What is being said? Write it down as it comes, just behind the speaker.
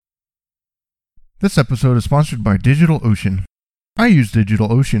This episode is sponsored by DigitalOcean. I use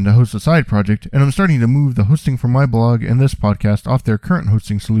DigitalOcean to host a side project, and I'm starting to move the hosting for my blog and this podcast off their current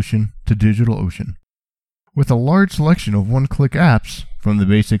hosting solution to DigitalOcean. With a large selection of one-click apps, from the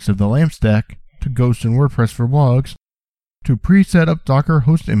basics of the LAMP stack, to Ghost and WordPress for blogs, to pre-set up Docker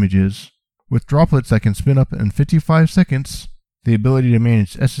host images, with droplets that can spin up in 55 seconds, the ability to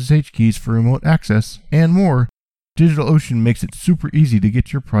manage SSH keys for remote access, and more, DigitalOcean makes it super easy to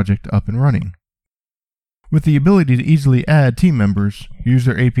get your project up and running. With the ability to easily add team members, use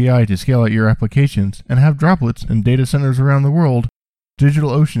their API to scale out your applications, and have droplets in data centers around the world,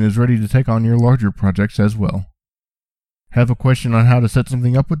 DigitalOcean is ready to take on your larger projects as well. Have a question on how to set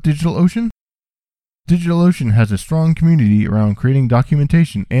something up with DigitalOcean? DigitalOcean has a strong community around creating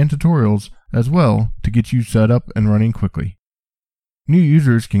documentation and tutorials as well to get you set up and running quickly. New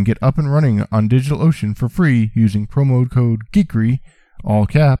users can get up and running on DigitalOcean for free using promo code GEEKRY, all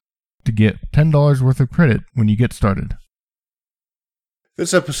cap, to get $10 worth of credit when you get started.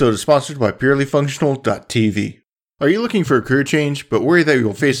 This episode is sponsored by PurelyFunctional.tv. Are you looking for a career change, but worry that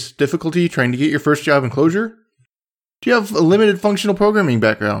you'll face difficulty trying to get your first job in Clojure? Do you have a limited functional programming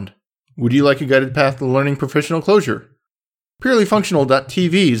background? Would you like a guided path to learning professional Clojure?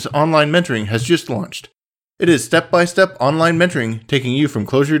 PurelyFunctional.tv's online mentoring has just launched. It is step-by-step online mentoring taking you from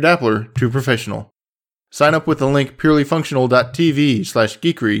Clojure dabbler to professional. Sign up with the link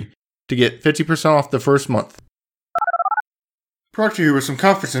purelyfunctional.tv/geekery to get 50% off the first month. Proctor here with some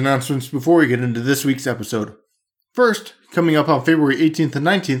conference announcements before we get into this week's episode. First, coming up on February 18th and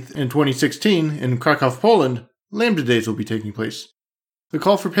 19th in 2016 in Krakow, Poland, Lambda Days will be taking place. The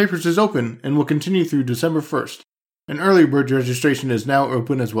call for papers is open and will continue through December 1st, and early bird registration is now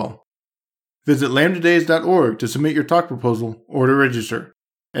open as well. Visit lambdadays.org to submit your talk proposal or to register.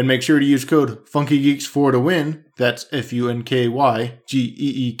 And make sure to use code FUNKYGEEKS4 to win, that's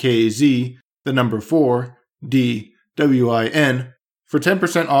FUNKYGEEKZ, the number 4, DWIN, for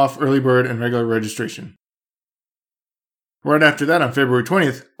 10% off early bird and regular registration. Right after that, on February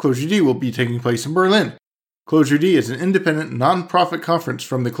 20th, Clojure D will be taking place in Berlin. Clojure D is an independent, non-profit conference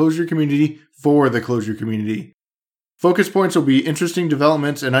from the Clojure community for the Clojure community. Focus points will be interesting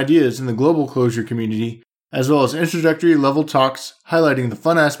developments and ideas in the global Clojure community, as well as introductory level talks highlighting the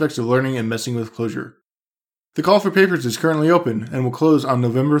fun aspects of learning and messing with Clojure. The call for papers is currently open and will close on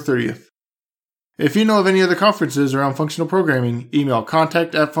November 30th. If you know of any other conferences around functional programming, email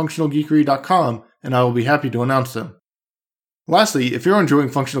contact@functionalgeekery.com and I will be happy to announce them. Lastly, if you're enjoying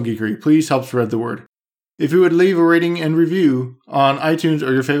Functional Geekery, please help spread the word. If you would leave a rating and review on iTunes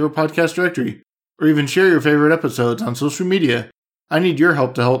or your favorite podcast directory, or even share your favorite episodes on social media, I need your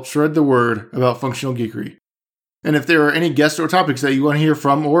help to help spread the word about Functional Geekery. And if there are any guests or topics that you want to hear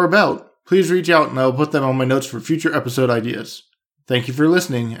from or about, please reach out and I will put them on my notes for future episode ideas. Thank you for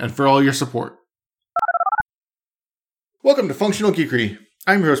listening and for all your support. Welcome to Functional Geekery.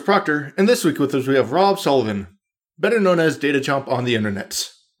 I'm your host Proctor, and this week with us we have Rob Sullivan, better known as Data Chomp on the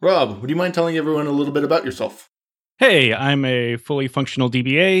internets. Rob, would you mind telling everyone a little bit about yourself? Hey, I'm a fully functional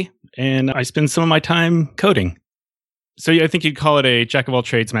DBA, and I spend some of my time coding. So I think you'd call it a jack of all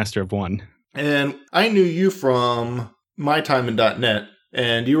trades, master of one. And I knew you from my time in .NET,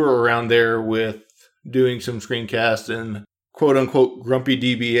 and you were around there with doing some screencasts and quote-unquote grumpy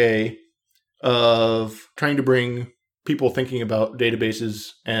DBA of trying to bring people thinking about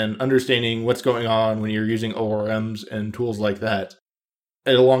databases and understanding what's going on when you're using ORMs and tools like that,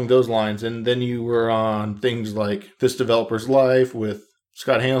 and along those lines. And then you were on things like This Developer's Life with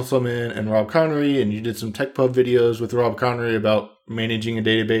Scott Hanselman and Rob Connery, and you did some TechPub videos with Rob Connery about managing a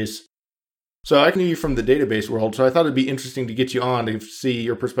database. So I knew you from the database world, so I thought it'd be interesting to get you on to see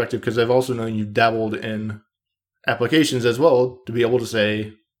your perspective, because I've also known you've dabbled in applications as well, to be able to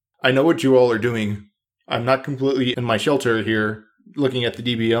say, I know what you all are doing. I'm not completely in my shelter here, looking at the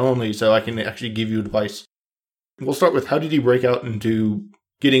DBA only, so I can actually give you advice. We'll start with, how did you break out into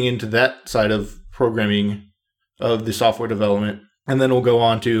getting into that side of programming, of the software development? And then we'll go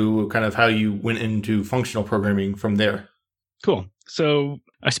on to kind of how you went into functional programming from there. Cool. So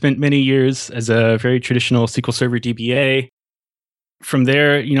I spent many years as a very traditional SQL Server DBA. From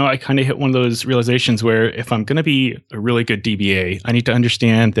there, I kind of hit one of those realizations where if I'm going to be a really good DBA, I need to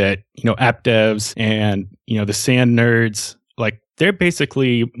understand that, app devs and, the SAN nerds, they're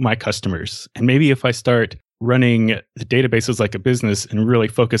basically my customers. And maybe if I start running the databases like a business and really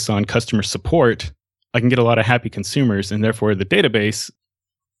focus on customer support, I can get a lot of happy consumers, and therefore the database,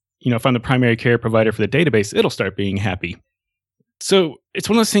 if I'm the primary care provider for the database, it'll start being happy. So it's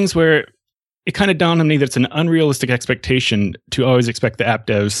one of those things where it kind of dawned on me that it's an unrealistic expectation to always expect the app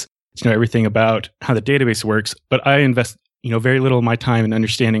devs to know everything about how the database works, but I invest, very little of my time in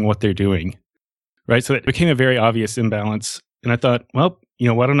understanding what they're doing. right? So it became a very obvious imbalance. And I thought, well,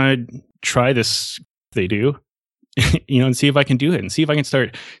 why don't I try this they do, and see if I can do it and see if I can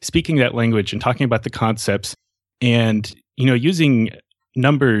start speaking that language and talking about the concepts and, using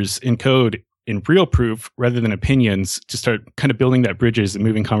numbers and code in real proof rather than opinions to start kind of building that bridges and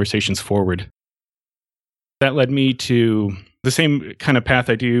moving conversations forward. That led me to the same kind of path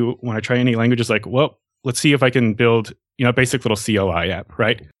I do when I try any languages, like, well, let's see if I can build, a basic little CLI app,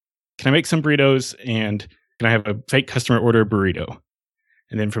 right? Can I make some burritos and can I have a fake customer order burrito?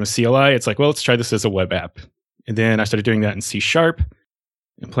 And then from a CLI, it's like, well, let's try this as a web app. And then I started doing that in C#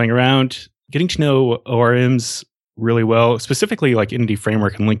 and playing around, getting to know ORMs really well, specifically like Entity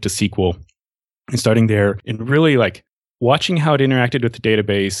Framework and LINQ to SQL, and starting there and really like watching how it interacted with the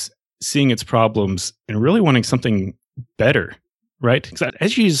database, seeing its problems, and really wanting something better, right? Because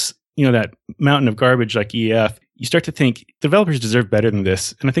as you use, that mountain of garbage like EF, you start to think developers deserve better than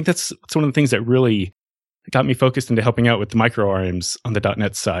this. And I think that's one of the things that really got me focused into helping out with the micro ORMs on the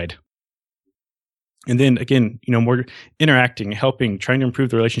 .NET side. And then again, more interacting, helping, trying to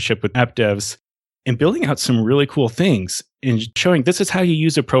improve the relationship with app devs and building out some really cool things and showing this is how you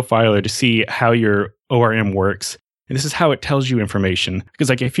use a profiler to see how your ORM works. And this is how it tells you information. Because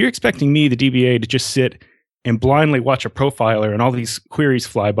like if you're expecting me, the DBA, to just sit and blindly watch a profiler and all these queries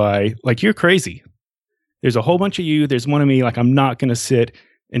fly by, like you're crazy. There's a whole bunch of you. There's one of me. Like I'm not going to sit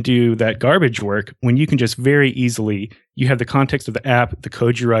and do that garbage work when you can just very easily, you have the context of the app, the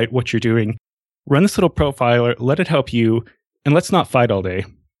code you write, what you're doing. Run this little profiler, let it help you, and let's not fight all day.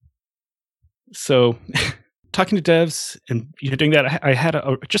 So talking to devs and doing that, I had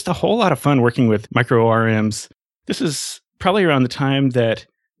just a whole lot of fun working with micro ORMs. This is probably around the time that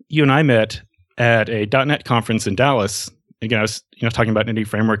you and I met at a .NET conference in Dallas. Again, I was talking about Entity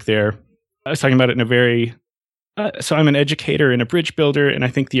Framework there. I was talking about it in a very... so I'm an educator and a bridge builder, and I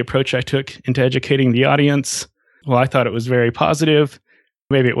think the approach I took into educating the audience, well, I thought it was very positive.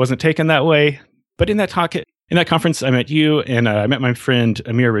 Maybe it wasn't taken that way. But in that talk, in that conference, I met you, and I met my friend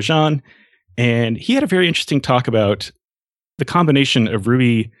Amir Rajan, and he had a very interesting talk about the combination of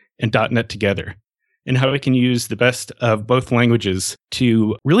Ruby and .NET together, and how we can use the best of both languages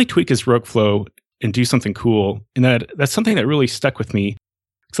to really tweak his workflow and do something cool. And that's something that really stuck with me.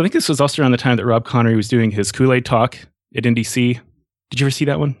 So I think this was also around the time that Rob Connery was doing his Kool-Aid talk at NDC. Did you ever see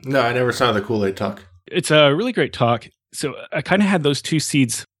that one? No, I never saw the Kool-Aid talk. It's a really great talk. So I kind of had those two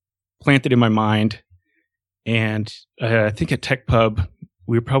seeds planted in my mind. And I think at TechPub,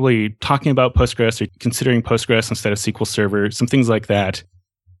 we were probably talking about Postgres or considering Postgres instead of SQL Server, some things like that.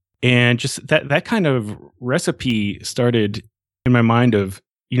 And just that kind of recipe started in my mind of,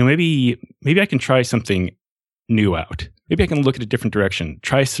 maybe I can try something new out. Maybe I can look at a different direction,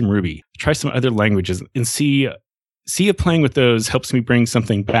 try some Ruby, try some other languages, and see if playing with those helps me bring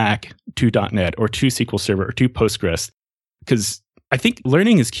something back to .NET or to SQL Server or to Postgres. Because I think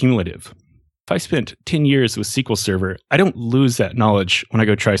learning is cumulative. If I spent 10 years with SQL Server, I don't lose that knowledge when I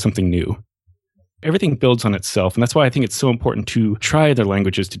go try something new. Everything builds on itself, and that's why I think it's so important to try other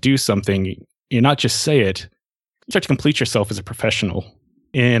languages, to do something, not just say it. You start to complete yourself as a professional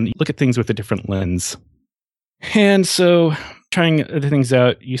and look at things with a different lens. And so trying other things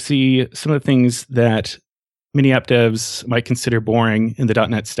out, you see some of the things that many app devs might consider boring in the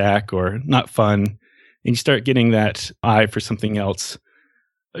 .NET stack or not fun, and you start getting that eye for something else.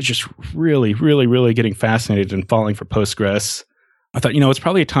 Just really, really, really getting fascinated and falling for Postgres. I thought, it's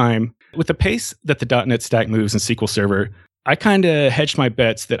probably a time, with the pace that the .NET stack moves in SQL Server, I kind of hedged my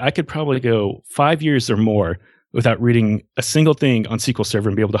bets that I could probably go 5 years or more without reading a single thing on SQL Server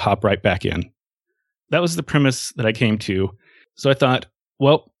and be able to hop right back in. That was the premise that I came to. So I thought,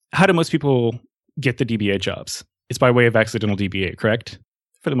 well, how do most people get the DBA jobs? It's by way of accidental DBA, correct?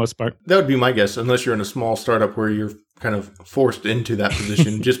 For the most part. That would be my guess, unless you're in a small startup where you're kind of forced into that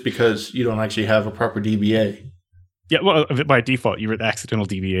position just because you don't actually have a proper DBA. Yeah, well, by default, you were the accidental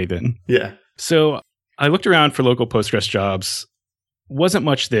DBA then. Yeah. So I looked around for local Postgres jobs. Wasn't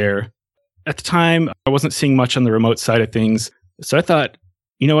much there. At the time, I wasn't seeing much on the remote side of things. So I thought,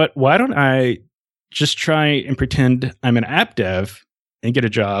 you know what? Why don't I just try and pretend I'm an app dev and get a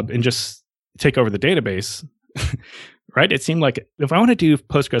job and just take over the database? Right? It seemed like if I want to do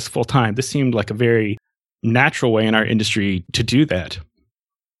Postgres full time, this seemed like a very natural way in our industry to do that.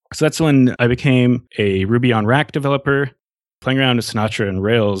 So that's when I became a Ruby on Rack developer, playing around with Sinatra and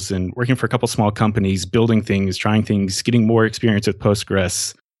Rails and working for a couple small companies, building things, trying things, getting more experience with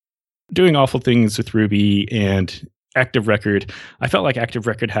Postgres, doing awful things with Ruby and Active Record. I felt like Active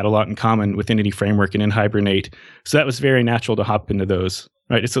Record had a lot in common with Entity Framework and in Hibernate. So that was very natural to hop into those.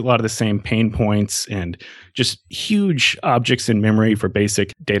 right? It's a lot of the same pain points and just huge objects in memory for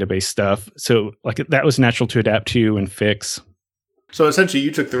basic database stuff. So like that was natural to adapt to and fix. So essentially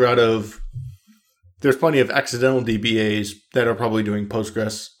you took the route of, there's plenty of accidental DBAs that are probably doing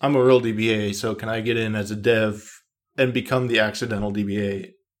Postgres. I'm a real DBA, so can I get in as a dev and become the accidental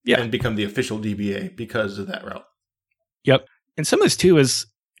DBA and become the official DBA because of that route? Yep. And some of this too is,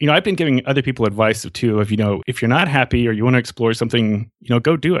 I've been giving other people advice too of, if you're not happy or you want to explore something,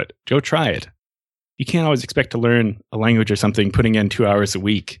 go do it. Go try it. You can't always expect to learn a language or something putting in 2 hours a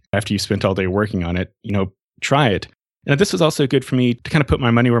week after you spent all day working on it. Try it. And this was also good for me to kind of put my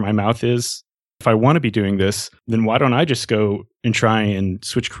money where my mouth is. If I want to be doing this, then why don't I just go and try and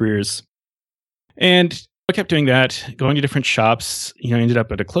switch careers? And I kept doing that, going to different shops. Ended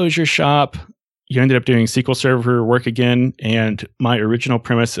up at a Clojure shop. Ended up doing SQL Server work again. And my original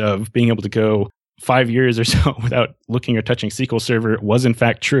premise of being able to go 5 years or so without looking or touching SQL Server was in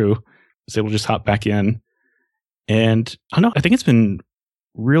fact true. I was able to just hop back in. And I don't know, I think it's been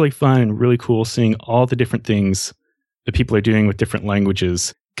really fun and really cool seeing all the different things that people are doing with different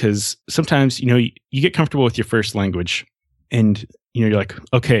languages. Because sometimes, you get comfortable with your first language and, you're like,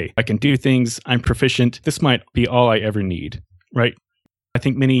 okay, I can do things. I'm proficient. This might be all I ever need, right? I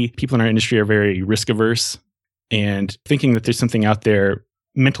think many people in our industry are very risk averse and thinking that there's something out there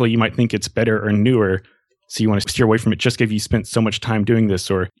mentally, you might think it's better or newer. So you want to steer away from it just because you spent so much time doing this,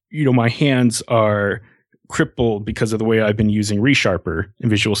 or, my hands are crippled because of the way I've been using ReSharper in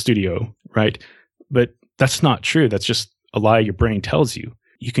Visual Studio, right? But that's not true. That's just a lie your brain tells you.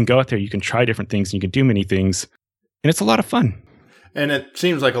 You can go out there, you can try different things, and you can do many things. And it's a lot of fun. And it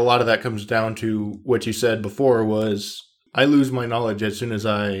seems like a lot of that comes down to what you said before was, I lose my knowledge as soon as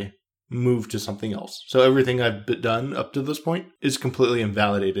I move to something else. So everything I've done up to this point is completely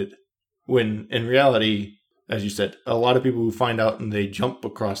invalidated. When in reality, as you said, a lot of people who find out and they jump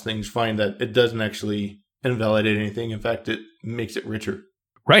across things find that it doesn't actually invalidate anything. In fact, it makes it richer.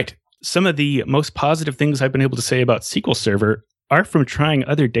 Right. Some of the most positive things I've been able to say about SQL Server are from trying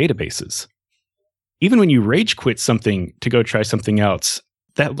other databases. Even when you rage quit something to go try something else,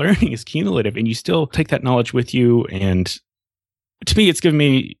 that learning is cumulative and you still take that knowledge with you. And to me, it's given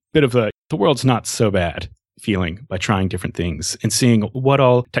me a bit of the world's not so bad feeling by trying different things and seeing what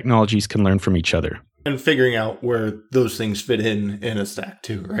all technologies can learn from each other. And figuring out where those things fit in a stack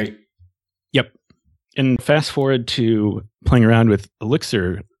too, right? Yep. And fast forward to playing around with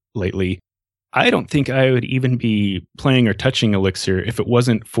Elixir lately, I don't think I would even be playing or touching Elixir if it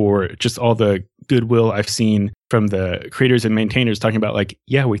wasn't for just all the goodwill I've seen from the creators and maintainers talking about like,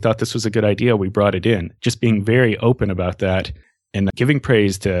 yeah, we thought this was a good idea. We brought it in. Just being very open about that and giving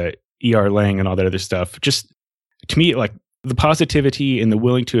praise to Erlang and all that other stuff. Just to me, like the positivity and the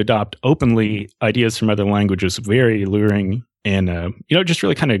willing to adopt openly ideas from other languages, very alluring. And, it just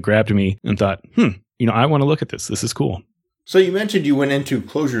really kind of grabbed me and thought, I want to look at this. This is cool. So you mentioned you went into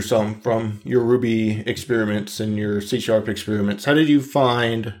Clojure some from your Ruby experiments and your C# experiments. How did you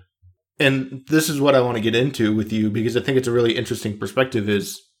find, and this is what I want to get into with you because I think it's a really interesting perspective,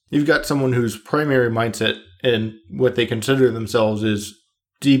 is you've got someone whose primary mindset and what they consider themselves is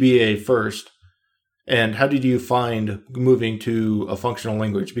DBA first. And how did you find moving to a functional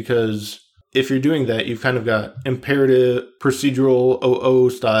language? Because if you're doing that, you've kind of got imperative, procedural OO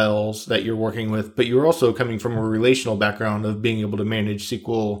styles that you're working with, but you're also coming from a relational background of being able to manage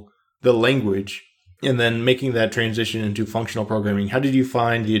SQL, the language, and then making that transition into functional programming. How did you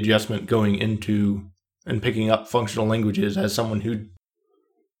find the adjustment going into and picking up functional languages as someone who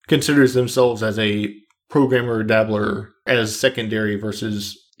considers themselves as a programmer or dabbler as secondary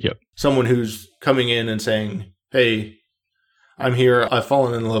versus someone who's coming in and saying, hey, I'm here, I've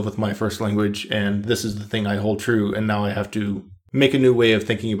fallen in love with my first language, and this is the thing I hold true, and now I have to make a new way of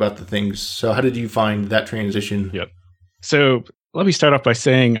thinking about the things. So how did you find that transition? Yep. So let me start off by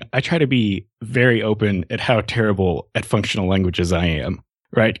saying I try to be very open at how terrible at functional languages I am,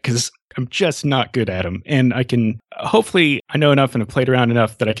 right? Because I'm just not good at them. And hopefully I know enough and have played around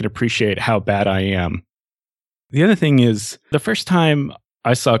enough that I can appreciate how bad I am. The other thing is, the first time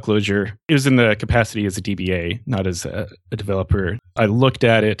I saw Clojure, it was in the capacity as a DBA, not as a developer. I looked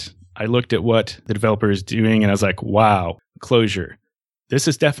at it. I looked at what the developer is doing, and I was like, wow, Clojure. This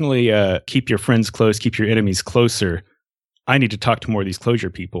is definitely keep your friends close, keep your enemies closer. I need to talk to more of these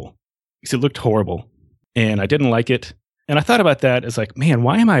Clojure people. Because it looked horrible, and I didn't like it. And I thought about that as like, man,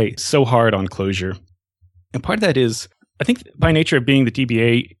 why am I so hard on Clojure? And part of that is, I think by nature of being the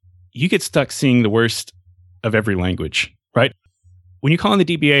DBA, you get stuck seeing the worst of every language, right? When you call in the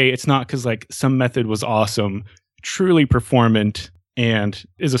DBA, it's not because like some method was awesome, truly performant, and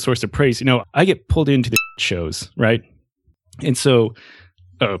is a source of praise. I get pulled into the shows, right? And so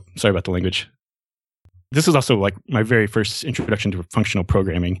Oh, sorry about the language. This is also like my very first introduction to functional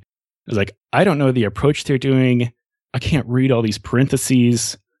programming. I was like, I don't know the approach they're doing. I can't read all these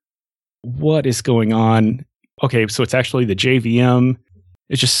parentheses. What is going on? Okay, so it's actually the JVM.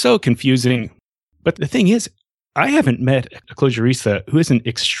 It's just so confusing. But the thing is, I haven't met a Clojurista who isn't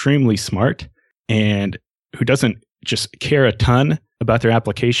extremely smart and who doesn't just care a ton about their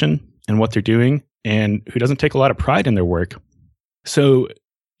application and what they're doing, and who doesn't take a lot of pride in their work. So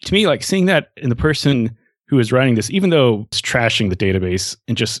to me, like seeing that in the person who is writing this, even though it's trashing the database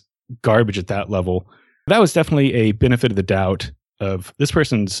and just garbage at that level, that was definitely a benefit of the doubt of this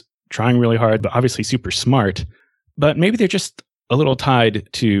person's trying really hard, but obviously super smart, but maybe they're just a little tied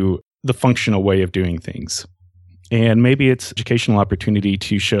to the functional way of doing things. And maybe it's educational opportunity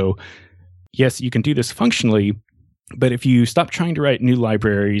to show, yes, you can do this functionally, but if you stop trying to write new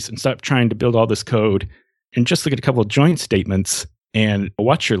libraries and stop trying to build all this code and just look at a couple of joint statements and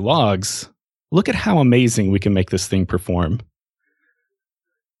watch your logs, look at how amazing we can make this thing perform.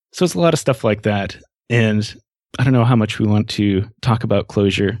 So it's a lot of stuff like that. And I don't know how much we want to talk about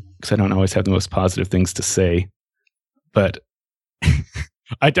Clojure because I don't always have the most positive things to say. But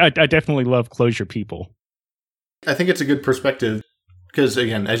I definitely love Clojure people. I think it's a good perspective because,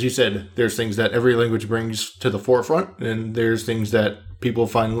 again, as you said, there's things that every language brings to the forefront, and there's things that people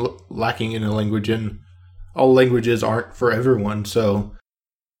find lacking in a language, and all languages aren't for everyone. So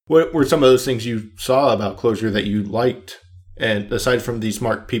what were some of those things you saw about Clojure that you liked? And aside from the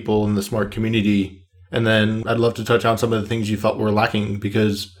smart people and the smart community, and then I'd love to touch on some of the things you felt were lacking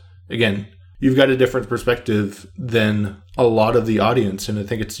because, again, you've got a different perspective than a lot of the audience, and I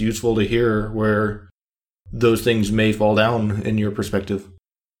think it's useful to hear where those things may fall down in your perspective.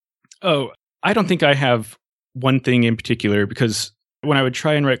 Oh, I don't think I have one thing in particular because when I would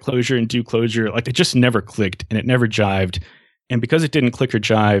try and write Clojure and do Clojure, like it just never clicked and it never jived. And because it didn't click or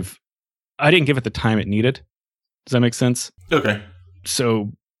jive, I didn't give it the time it needed. Does that make sense? Okay.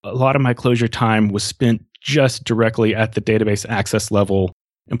 So a lot of my Clojure time was spent just directly at the database access level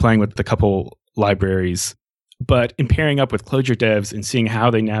and playing with a couple libraries. But in pairing up with Clojure devs and seeing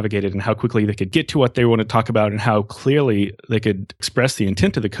how they navigated and how quickly they could get to what they want to talk about and how clearly they could express the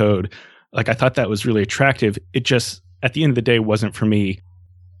intent of the code, like I thought that was really attractive. It just, at the end of the day, wasn't for me.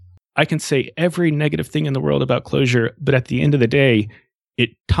 I can say every negative thing in the world about Clojure, but at the end of the day, it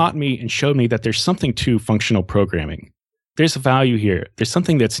taught me and showed me that there's something to functional programming. There's a value here. There's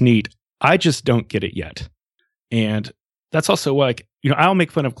something that's neat. I just don't get it yet. And that's also like, I'll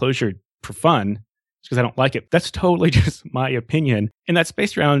make fun of Clojure for fun because I don't like it. That's totally just my opinion. And that's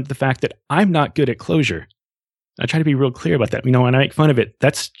based around the fact that I'm not good at Clojure. I try to be real clear about that. When I make fun of it,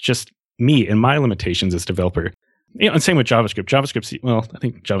 that's just me and my limitations as a developer. And same with JavaScript. I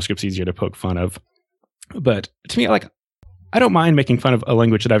think JavaScript's easier to poke fun of. But to me, I don't mind making fun of a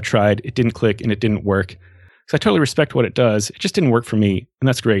language that I've tried. It didn't click and it didn't work. Because I totally respect what it does. It just didn't work for me. And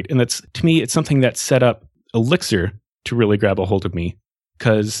that's great. And that's, to me, it's something that set up Elixir to really grab a hold of me.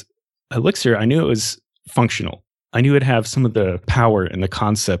 Because Elixir, I knew it was functional. I knew it'd have some of the power and the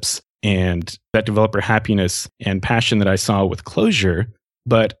concepts and that developer happiness and passion that I saw with Clojure,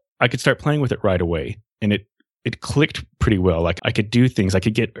 but I could start playing with it right away. And it clicked pretty well. Like I could do things. I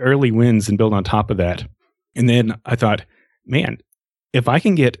could get early wins and build on top of that. And then I thought, man, if I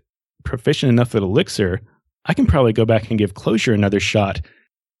can get proficient enough at Elixir, I can probably go back and give Clojure another shot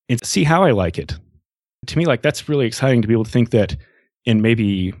and see how I like it. To me, that's really exciting to be able to think that in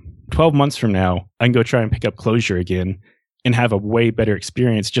maybe 12 months from now, I can go try and pick up Clojure again and have a way better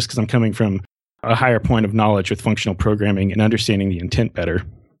experience just because I'm coming from a higher point of knowledge with functional programming and understanding the intent better.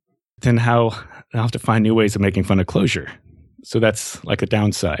 Then I'll have to find new ways of making fun of Clojure. So that's like a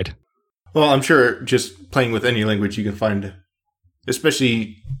downside. Well, I'm sure just playing with any language you can find,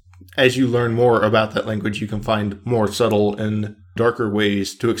 especially as you learn more about that language, you can find more subtle and darker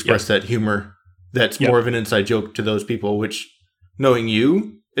ways to express that humor. That's more of an inside joke to those people, which, knowing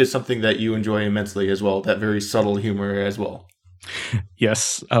you, is something that you enjoy immensely as well, that very subtle humor as well.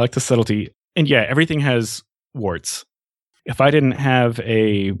 Yes, I like the subtlety. And yeah, everything has warts. If I didn't have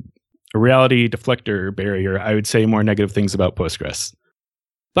a reality deflector barrier, I would say more negative things about Postgres.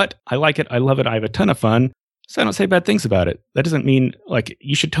 But I like it. I love it. I have a ton of fun. So I don't say bad things about it. That doesn't mean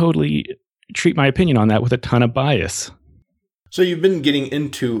you should totally treat my opinion on that with a ton of bias. So you've been getting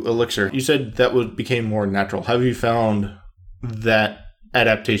into Elixir. You said that became more natural. Have you found that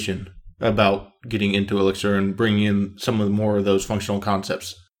adaptation about getting into Elixir and bringing in some of more of those functional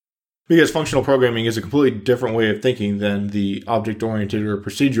concepts? Because functional programming is a completely different way of thinking than the object-oriented or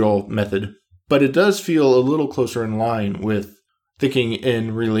procedural method, but it does feel a little closer in line with thinking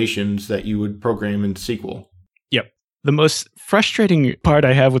in relations that you would program in SQL. Yep. The most frustrating part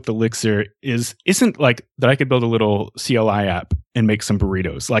I have with Elixir isn't like that I could build a little CLI app and make some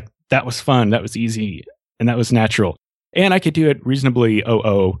burritos. Like that was fun, that was easy, and that was natural. And I could do it reasonably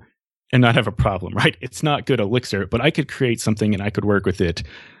and not have a problem, right? It's not good Elixir, but I could create something and I could work with it.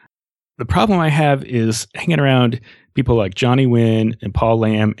 The problem I have is hanging around people like Johnny Wynn and Paul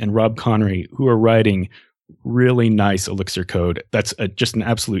Lamb and Rob Connery, who are writing really nice Elixir code. That's just an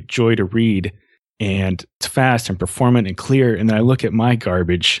absolute joy to read. And it's fast and performant and clear. And then I look at my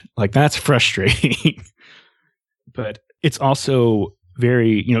garbage, like that's frustrating. But it's also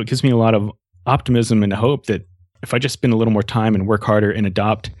very, it gives me a lot of optimism and hope that if I just spend a little more time and work harder and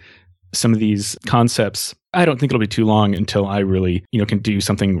adopt some of these concepts, I don't think it'll be too long until I really, can do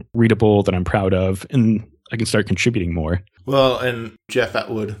something readable that I'm proud of and I can start contributing more. Well, and Jeff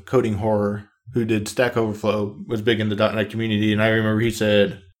Atwood, Coding Horror, who did Stack Overflow, was big in the .NET community. And I remember he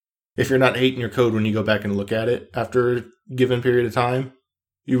said, if you're not hating your code when you go back and look at it after a given period of time,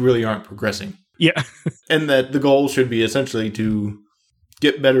 you really aren't progressing. Yeah. And that the goal should be essentially to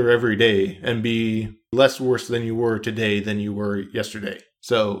get better every day and be less worse than you were today than you were yesterday.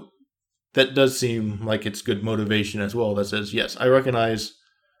 So that does seem like it's good motivation as well. That says, yes, I recognize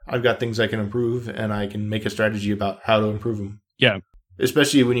I've got things I can improve and I can make a strategy about how to improve them. Yeah.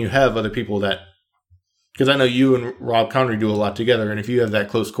 Especially when you have other people that, because I know you and Rob Connery do a lot together, and if you have that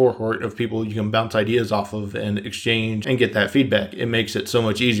close cohort of people you can bounce ideas off of and exchange and get that feedback, it makes it so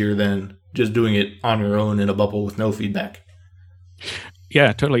much easier than just doing it on your own in a bubble with no feedback.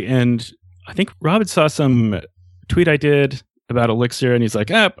 Yeah, totally. And I think Rob had saw some tweet I did about Elixir, and he's like,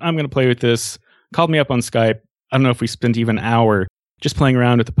 I'm going to play with this. Called me up on Skype. I don't know if we spent even an hour just playing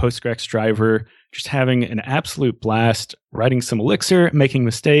around with the Postgres driver, just having an absolute blast, writing some Elixir, making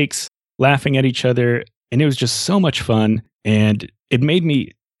mistakes, laughing at each other. And it was just so much fun. And it made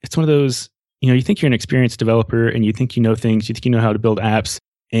me, it's one of those, you think you're an experienced developer and you think you know things, you think you know how to build apps.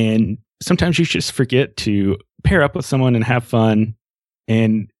 And sometimes you just forget to pair up with someone and have fun.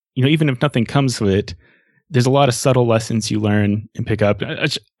 And, even if nothing comes of it, there's a lot of subtle lessons you learn and pick up. I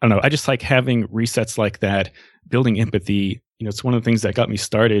don't know. I just like having resets like that, building empathy. It's one of the things that got me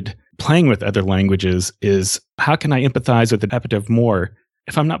started playing with other languages is how can I empathize with the app dev more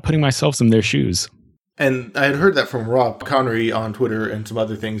if I'm not putting myself in their shoes? And I had heard that from Rob Connery on Twitter and some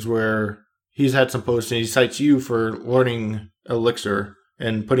other things where he's had some posts and he cites you for learning Elixir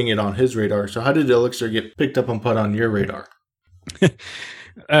and putting it on his radar. So how did Elixir get picked up and put on your radar?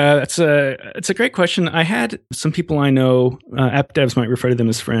 It's a great question. I had some people I know, app devs might refer to them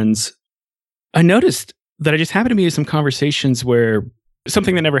as friends. I noticed that I just happened to be in some conversations where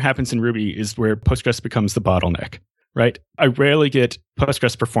something that never happens in Ruby is where Postgres becomes the bottleneck, right? I rarely get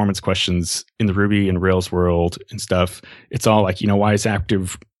Postgres performance questions in the Ruby and Rails world and stuff. It's all like, why is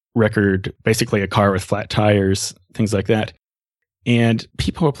active record basically a car with flat tires, things like that. And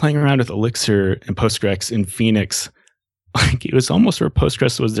people were playing around with Elixir and Postgres in Phoenix. Like it was almost where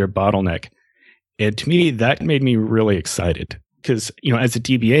Postgres was their bottleneck. And to me, that made me really excited because, as a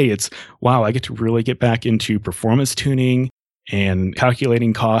DBA, it's, wow, I get to really get back into performance tuning and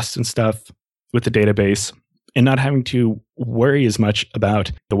calculating costs and stuff with the database and not having to worry as much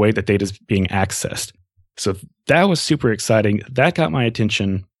about the way that data is being accessed. So that was super exciting. That got my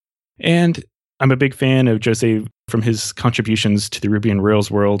attention. And I'm a big fan of Jose from his contributions to the Ruby and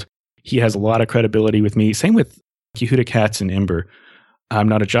Rails world. He has a lot of credibility with me. Same with Yehuda Katz and Ember. I'm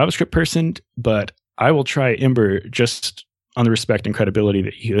not a JavaScript person, but I will try Ember just on the respect and credibility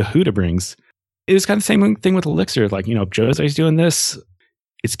that Yehuda brings. It was kind of the same thing with Elixir. Like, Jose's doing this.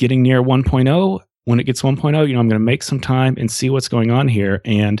 It's getting near 1.0. When it gets 1.0, I'm going to make some time and see what's going on here.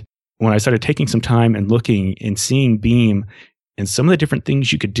 And when I started taking some time and looking and seeing Beam and some of the different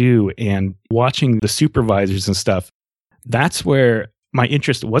things you could do and watching the supervisors and stuff, that's where my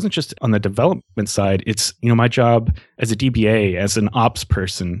interest wasn't just on the development side. It's, my job as a DBA, as an ops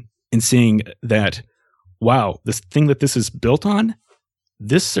person, and seeing that, wow, this thing that this is built on,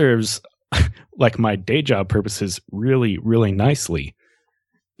 this serves like my day job purposes really, really nicely.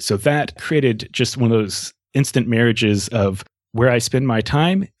 So that created just one of those instant marriages of where I spend my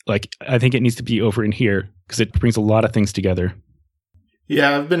time. Like, I think it needs to be over in here because it brings a lot of things together.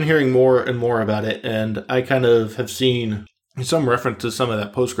 Yeah, I've been hearing more and more about it, and I kind of have seen some reference to some of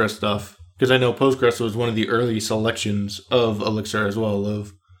that Postgres stuff, because I know Postgres was one of the early selections of Elixir as well.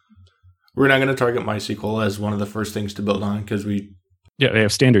 We're not going to target MySQL as one of the first things to build on, because they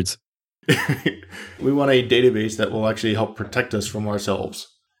have standards. We want a database that will actually help protect us from ourselves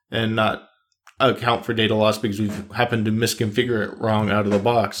and not account for data loss because we've happened to misconfigure it wrong out of the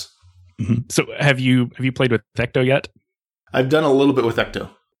box. Mm-hmm. So have you played with Ecto yet? I've done a little bit with Ecto.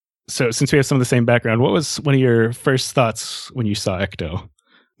 So since we have some of the same background, what was one of your first thoughts when you saw Ecto?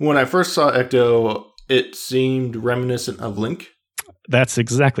 When I first saw Ecto, it seemed reminiscent of Link. That's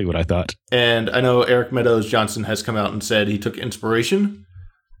exactly what I thought. And I know Eric Meadows Johnson has come out and said he took inspiration.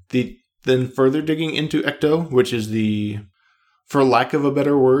 Then further digging into Ecto, which is for lack of a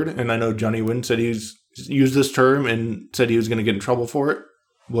better word, and I know Johnny Wynn said he's used this term and said he was going to get in trouble for it,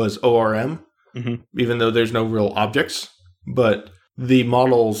 was ORM, even though there's no real objects. But the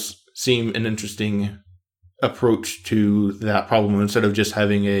models seem an interesting approach to that problem instead of just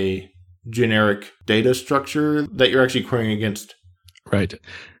having a generic data structure that you're actually querying against. Right.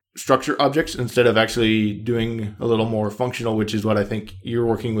 Structure objects instead of actually doing a little more functional, which is what I think you're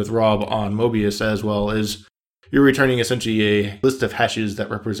working with Rob on Mobius as well, is you're returning essentially a list of hashes that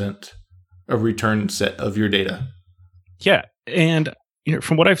represent a return set of your data. Yeah. And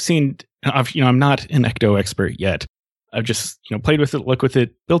from what I've seen, I'm not an Ecto expert yet. I've just played with it, looked with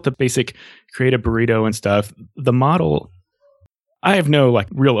it, built a basic create a burrito and stuff. The model, I have no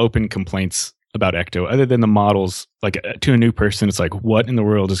real open complaints about Ecto, other than the models. To a new person, it's like, what in the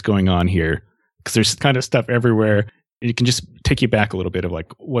world is going on here? Because there's kind of stuff everywhere. It can just take you back a little bit of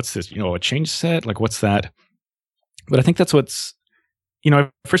what's this? A change set? What's that? But I think that's what's, I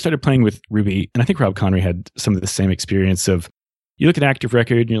first started playing with Ruby, and I think Rob Connery had some of the same experience of, you look at Active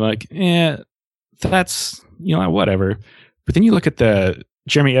Record and you're like, that's, whatever. But then you look at the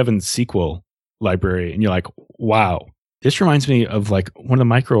Jeremy Evans SQL library and you're like, wow. This reminds me of one of the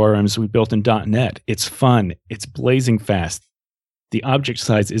micro RMs we built in .NET. It's fun. It's blazing fast. The object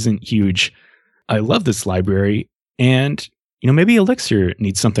size isn't huge. I love this library. And, maybe Elixir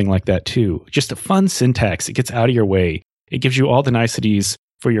needs something like that too. Just a fun syntax. It gets out of your way. It gives you all the niceties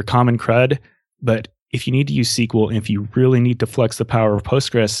for your common CRUD. But if you need to use SQL and if you really need to flex the power of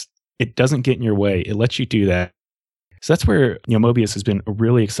Postgres, it doesn't get in your way. It lets you do that. So that's where, Mobius has been a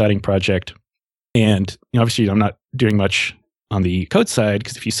really exciting project. And obviously, I'm not doing much on the code side,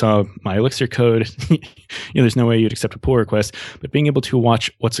 because if you saw my Elixir code, there's no way you'd accept a pull request. But being able to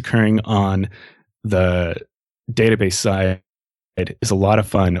watch what's occurring on the database side is a lot of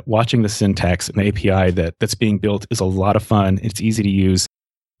fun. Watching the syntax and the API that's being built is a lot of fun. It's easy to use.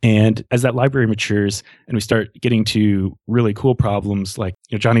 And as that library matures and we start getting to really cool problems, like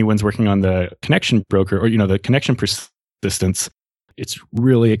Johnny Wynn's working on the connection broker, or the connection persistence. It's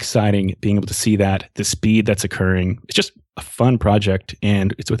really exciting being able to see that, the speed that's occurring. It's just a fun project,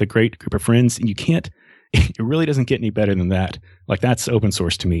 and it's with a great group of friends, and it really doesn't get any better than that. That's open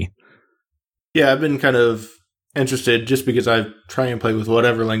source to me. Yeah, I've been kind of interested just because I try and play with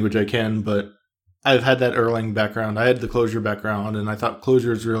whatever language I can, but I've had that Erlang background. I had the Clojure background, and I thought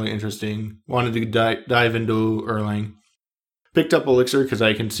Clojure is really interesting. Wanted to dive into Erlang. Picked up Elixir because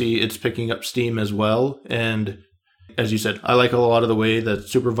I can see it's picking up steam as well, and as you said, I like a lot of the way that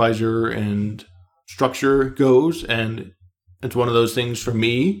supervisor and structure goes, and it's one of those things for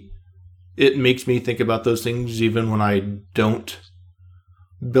me. It makes me think about those things even when I don't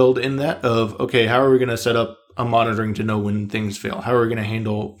build in that of, okay, how are we going to set up a monitoring to know when things fail? How are we going to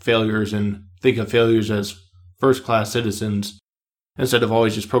handle failures and think of failures as first-class citizens instead of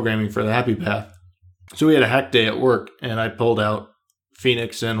always just programming for the happy path? So we had a hack day at work, and I pulled out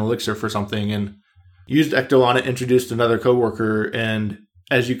Phoenix and Elixir for something and used Ecto on it, introduced another coworker, and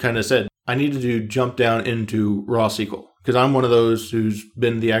as you kind of said, I needed to jump down into raw SQL because I'm one of those who's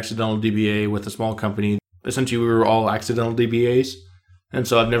been the accidental DBA with a small company. Essentially, we were all accidental DBAs, and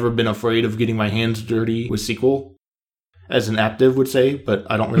so I've never been afraid of getting my hands dirty with SQL, as an app dev would say, but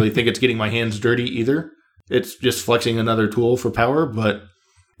I don't really think it's getting my hands dirty either. It's just flexing another tool for power, but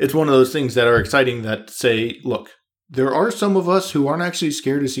it's one of those things that are exciting that say, look, there are some of us who aren't actually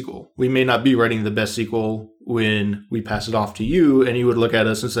scared of SQL. We may not be writing the best SQL when we pass it off to you, and you would look at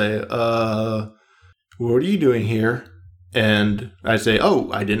us and say, what are you doing here? And I say, oh,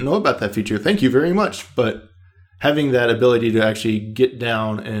 I didn't know about that feature. Thank you very much. But having that ability to actually get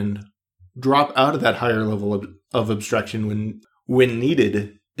down and drop out of that higher level of abstraction when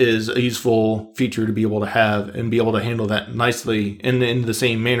needed is a useful feature to be able to have and be able to handle that nicely in the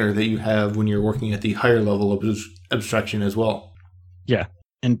same manner that you have when you're working at the higher level of abstraction as well. Yeah.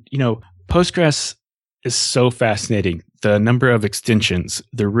 And, Postgres is so fascinating. The number of extensions,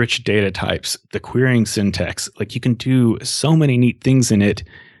 the rich data types, the querying syntax, you can do so many neat things in it.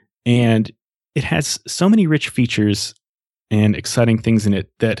 And it has so many rich features and exciting things in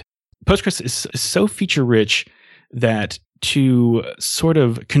it that Postgres is so feature rich that to sort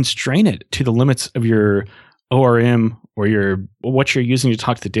of constrain it to the limits of your ORM or what you're using to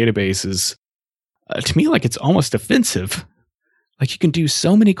talk to the database is, to me, it's almost offensive. Like you can do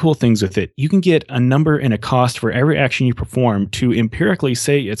so many cool things with it. You can get a number and a cost for every action you perform to empirically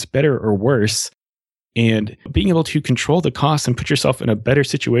say it's better or worse. And being able to control the cost and put yourself in a better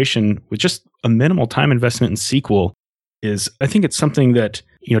situation with just a minimal time investment in SQL is, I think it's something that,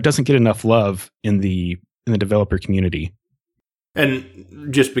 doesn't get enough love in the developer community. And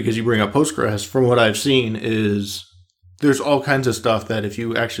just because you bring up Postgres, from what I've seen is there's all kinds of stuff that if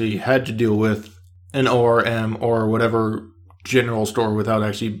you actually had to deal with an ORM or whatever general store without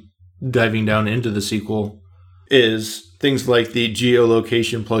actually diving down into the SQL, is things like the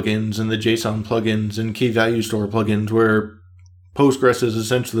geolocation plugins and the JSON plugins and key value store plugins, where Postgres is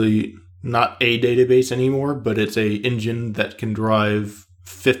essentially not a database anymore, but it's a engine that can drive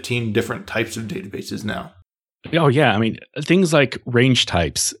 15 different types of databases now. Oh, yeah. I mean, things like range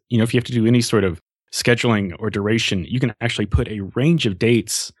types, if you have to do any sort of scheduling or duration, you can actually put a range of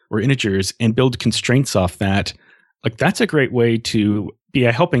dates or integers and build constraints off that. Like that's a great way to be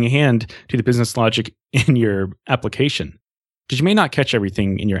a helping hand to the business logic in your application. Because you may not catch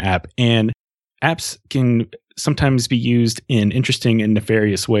everything in your app, and apps can sometimes be used in interesting and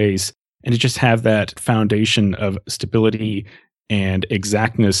nefarious ways. And to just have that foundation of stability and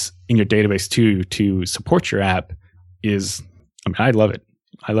exactness in your database too, to support your app is, I love it.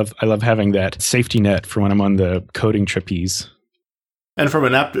 I love having that safety net for when I'm on the coding trapeze. And from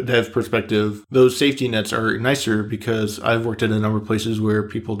an app dev perspective, those safety nets are nicer because I've worked at a number of places where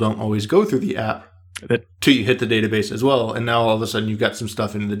people don't always go through the app till you hit the database as well. And now all of a sudden you've got some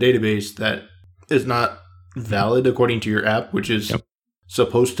stuff in the database that is not valid according to your app, which is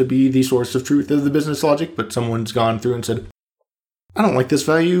supposed to be the source of truth of the business logic. But someone's gone through and said, I don't like this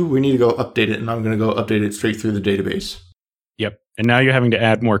value. We need to go update it. And I'm going to go update it straight through the database. Yep. And now you're having to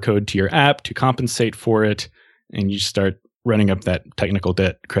add more code to your app to compensate for it. And you start running up that technical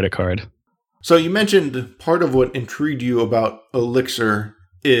debt credit card. So you mentioned part of what intrigued you about Elixir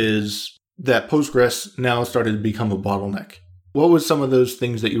is that Postgres now started to become a bottleneck. What was some of those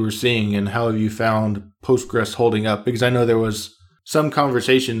things that you were seeing, and how have you found Postgres holding up? Because I know there was some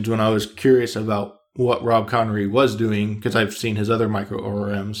conversations when I was curious about what Rob Connery was doing, because I've seen his other micro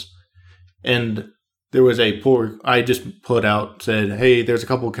ORMs. And there was a pull I just put out, said, hey, there's a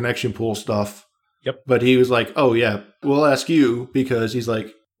couple of connection pool stuff. Yep. But he was like, oh, yeah, we'll ask you, because he's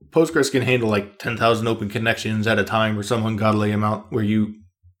like, Postgres can handle like 10,000 open connections at a time or some ungodly amount where you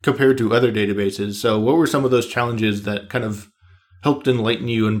compared to other databases. So what were some of those challenges that kind of helped enlighten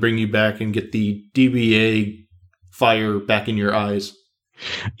you and bring you back and get the DBA fire back in your eyes?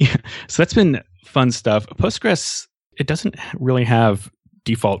 Yeah. So that's been fun stuff. Postgres, it doesn't really have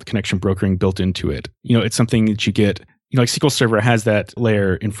default connection brokering built into it. It's something that you get, like SQL Server has that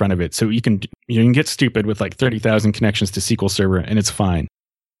layer in front of it. So you can get stupid with like 30,000 connections to SQL Server and it's fine.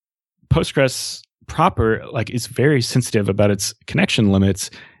 Postgres proper, is very sensitive about its connection limits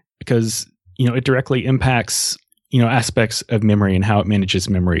because, it directly impacts, aspects of memory and how it manages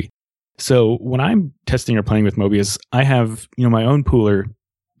memory. So when I'm testing or playing with Mobius, I have, my own pooler,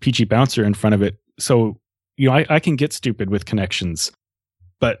 PG Bouncer in front of it. So, I can get stupid with connections.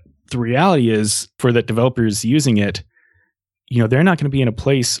 But the reality is for the developers using it, they're not going to be in a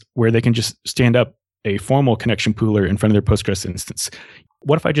place where they can just stand up a formal connection pooler in front of their Postgres instance.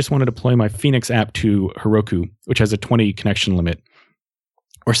 What if I just want to deploy my Phoenix app to Heroku, which has a 20 connection limit?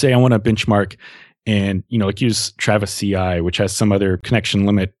 Or say I want to benchmark and, use Travis CI, which has some other connection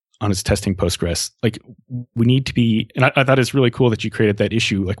limit on its testing Postgres. We need to be, and I thought it's really cool that you created that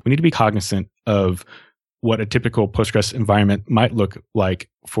issue. We need to be cognizant of what a typical Postgres environment might look like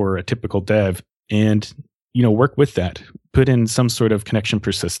for a typical dev and, work with that. Put in some sort of connection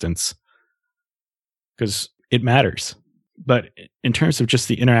persistence because it matters. But in terms of just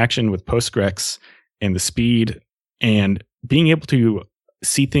the interaction with Postgres and the speed and being able to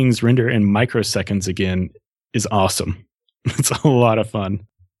see things render in microseconds again is awesome. It's a lot of fun.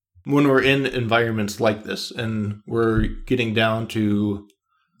 When we're in environments like this and we're getting down to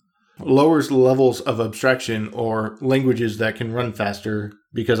lower levels of abstraction or languages that can run faster,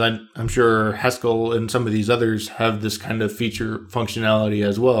 because I'm sure Haskell and some of these others have this kind of feature functionality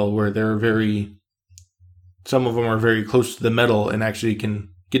as well, where some of them are very close to the metal and actually can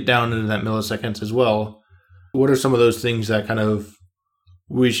get down into that milliseconds as well. What are some of those things that kind of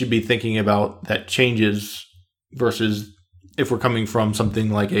we should be thinking about that changes versus if we're coming from something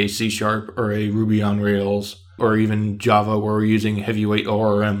like a C# or a Ruby on Rails or even Java where we're using heavyweight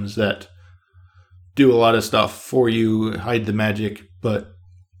ORMs that do a lot of stuff for you, hide the magic, but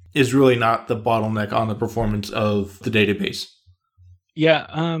is really not the bottleneck on the performance of the database? Yeah,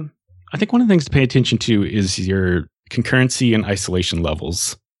 I think one of the things to pay attention to is your concurrency and isolation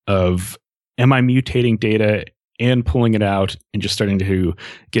levels of, am I mutating data and pulling it out and just starting to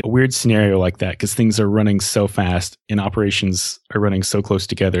get a weird scenario like that because things are running so fast and operations are running so close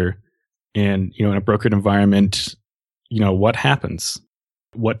together. And, in a brokered environment, what happens?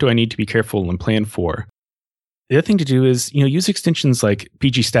 What do I need to be careful and plan for? The other thing to do is, use extensions like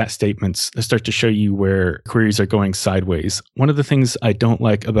pgstat statements that start to show you where queries are going sideways. One of the things I don't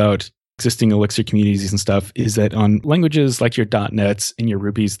like about existing Elixir communities and stuff is that on languages like your .NETs and your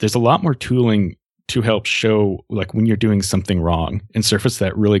Rubies, there's a lot more tooling to help show like when you're doing something wrong and surface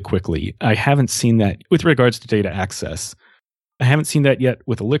that really quickly. I haven't seen that with regards to data access. I haven't seen that yet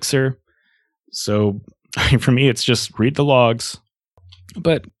with Elixir. So for me, it's just read the logs.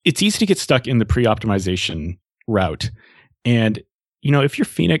 But it's easy to get stuck in the pre-optimization route. And, if you're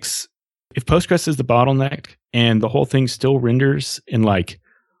Phoenix, if Postgres is the bottleneck and the whole thing still renders in like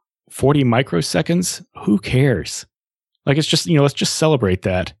 40 microseconds, who cares? Like, it's just, let's just celebrate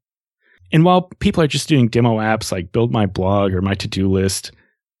that. And while people are just doing demo apps like Build My Blog or My To-Do List,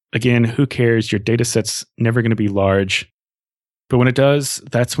 again, who cares? Your data set's never going to be large. But when it does,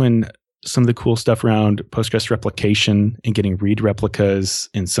 that's when some of the cool stuff around Postgres replication and getting read replicas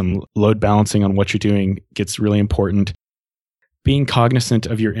and some load balancing on what you're doing gets really important. Being cognizant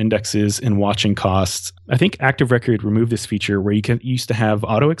of your indexes and watching costs. I think Active Record removed this feature where you used to have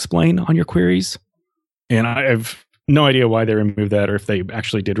auto-explain on your queries. And I have no idea why they removed that or if they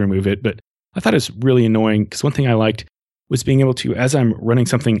actually did remove it. But I thought it was really annoying because one thing I liked was being able to, as I'm running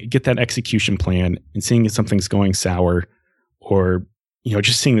something, get that execution plan and seeing if something's going sour or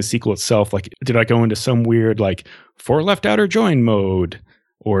just seeing the SQL itself, like, did I go into some weird, like, for left outer join mode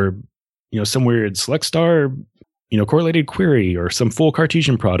or, some weird select star, correlated query or some full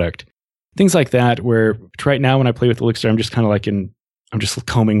Cartesian product, things like that, where right now when I play with Elixir, I'm just kind of like I'm just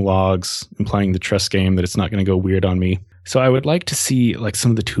combing logs and playing the trust game that it's not going to go weird on me. So I would like to see like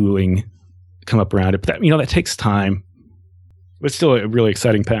some of the tooling come up around it, but that, that takes time, but it's still a really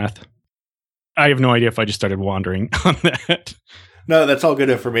exciting path. I have no idea if I just started wandering on that. No, that's all good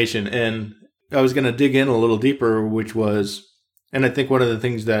information. And I was going to dig in a little deeper, which was, and I think one of the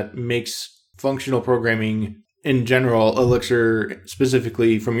things that makes functional programming in general, Elixir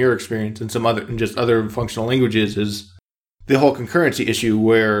specifically from your experience and just other functional languages, is the whole concurrency issue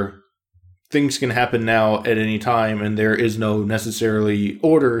where things can happen now at any time and there is no necessarily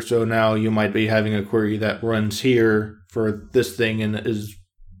order. So now you might be having a query that runs here for this thing and is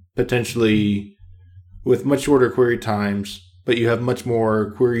potentially with much shorter query times, but you have much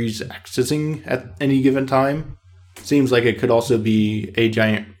more queries accessing at any given time. Seems like it could also be a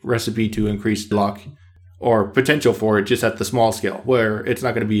giant recipe to increase block or potential for it just at the small scale, where it's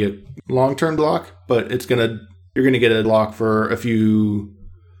not going to be a long-term block, but you're going to get a block for a few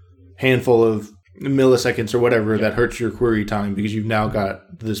handful of milliseconds or whatever that hurts your query time because you've now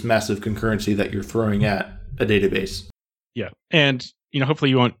got this massive concurrency that you're throwing at a database. Yeah. And, hopefully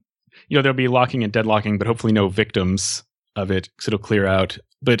you won't, there'll be locking and deadlocking, but hopefully no victims of it because it'll clear out.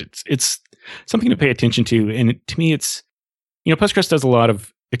 But it's something to pay attention to. And to me, it's, Postgres does a lot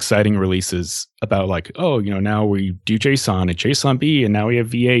of exciting releases about like, now we do JSON and JSONB and now we have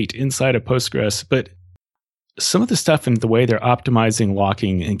V8 inside of Postgres. But some of the stuff and the way they're optimizing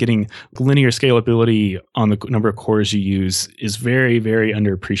locking and getting linear scalability on the number of cores you use is very, very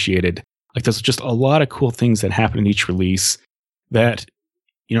underappreciated. Like there's just a lot of cool things that happen in each release that,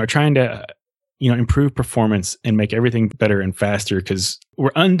 are trying to, improve performance and make everything better and faster because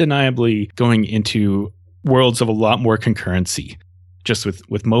we're undeniably going into worlds of a lot more concurrency, just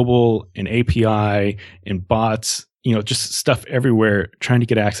with mobile and API and bots, just stuff everywhere, trying to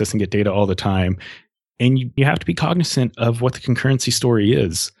get access and get data all the time. And you have to be cognizant of what the concurrency story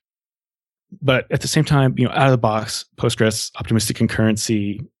is. But at the same time, out of the box, Postgres optimistic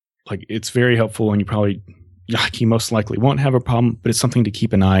concurrency, like it's very helpful and you most likely won't have a problem, but it's something to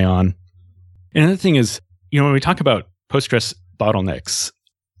keep an eye on. And another thing is, when we talk about Postgres bottlenecks,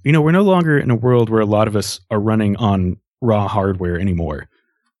 we're no longer in a world where a lot of us are running on raw hardware anymore,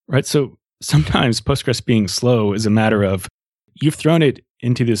 right? So sometimes Postgres being slow is a matter of you've thrown it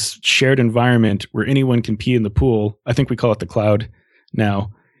into this shared environment where anyone can pee in the pool. I think we call it the cloud now.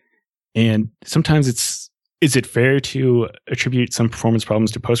 And sometimes is it fair to attribute some performance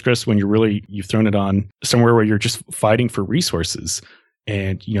problems to Postgres when you've thrown it on somewhere where you're just fighting for resources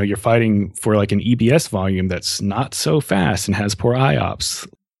and, you're fighting for like an EBS volume that's not so fast and has poor IOPS.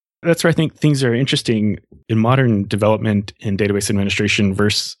 That's where I think things are interesting in modern development and database administration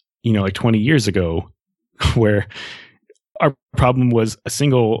versus, like 20 years ago, where our problem was a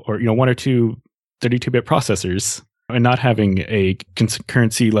single or, one or two 32-bit processors and not having a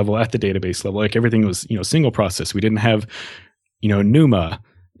concurrency level at the database level. Like everything was, single process. We didn't have, NUMA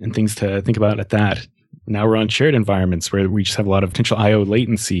and things to think about at that. now we're on shared environments where we just have a lot of potential IO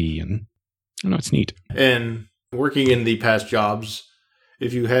latency, and I don't know, it's neat. And working in the past jobs,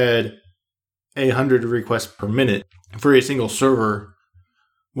 if you had 100 requests per minute for a single server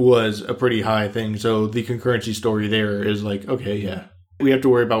was a pretty high thing. So the concurrency story there is like, okay, yeah, we have to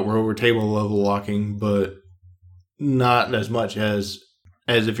worry about row or table level locking, but not as much as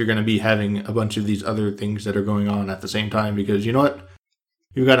if you're going to be having a bunch of these other things that are going on at the same time. Because you know what?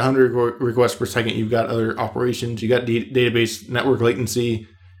 You've got 100 requests per second. You've got other operations. You got database network latency.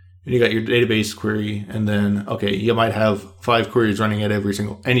 And you got your database query, and then, okay, you might have 5 queries running at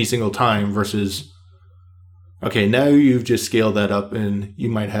any single time versus, okay, now you've just scaled that up and you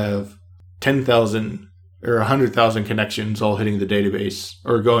might have 10,000 or 100,000 connections all hitting the database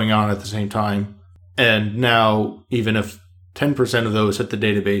or going on at the same time. And now, even if 10% of those hit the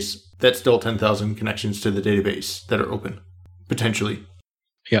database, that's still 10,000 connections to the database that are open, potentially.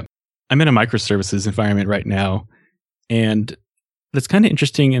 Yeah. I'm in a microservices environment right now, and that's kind of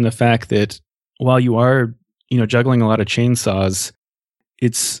interesting in the fact that while you are, juggling a lot of chainsaws,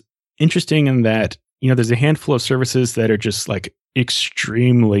 it's interesting in that, there's a handful of services that are just like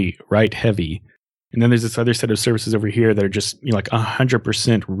extremely write heavy. And then there's this other set of services over here that are just, like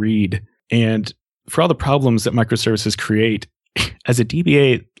 100% read. And for all the problems that microservices create, as a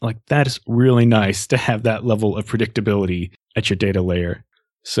DBA, like that is really nice to have that level of predictability at your data layer.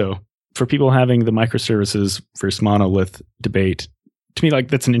 So for people having the microservices versus monolith debate, to me, like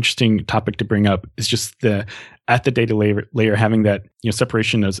that's an interesting topic to bring up. Is just at the data layer having that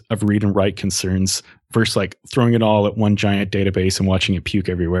separation of read and write concerns versus like throwing it all at one giant database and watching it puke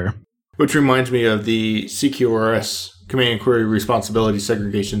everywhere. Which reminds me of the CQRS command query responsibility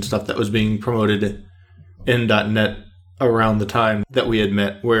segregation stuff that was being promoted in .NET around the time that we had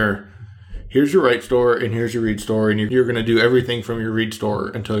met, where here's your write store and here's your read store, and you're going to do everything from your read store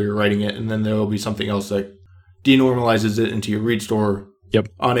until you're writing it, and then there will be something else that denormalizes it into your read store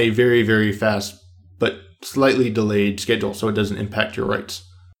on a very, very fast but slightly delayed schedule so it doesn't impact your writes.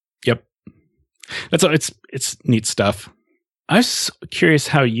 Yep. That's all. It's neat stuff. I was curious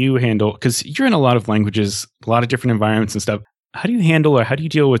how you handle, because you're in a lot of languages, a lot of different environments and stuff. How do you handle or how do you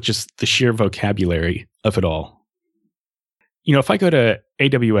deal with just the sheer vocabulary of it all? If I go to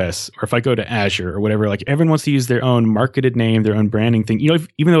AWS or if I go to Azure or whatever, like everyone wants to use their own marketed name, their own branding thing.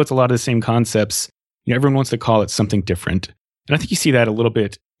 Even though it's a lot of the same concepts, everyone wants to call it something different. And I think you see that a little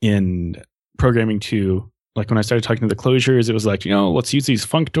bit in programming too. Like when I started talking to the closures, it was like, let's use these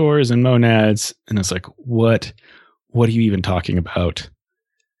functors and monads. And it's like, what are you even talking about?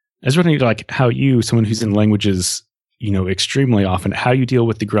 I was wondering like how you, someone who's in languages, extremely often, how you deal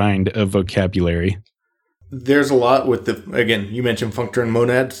with the grind of vocabulary. There's a lot with again, you mentioned functor and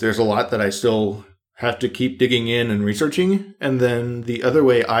monads. There's a lot that I still have to keep digging in and researching. And then the other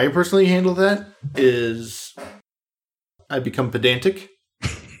way I personally handle that is I become pedantic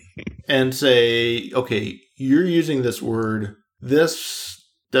and say, okay, you're using this word. This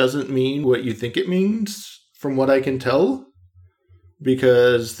doesn't mean what you think it means from what I can tell.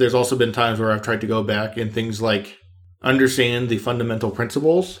 Because there's also been times where I've tried to go back and things like understand the fundamental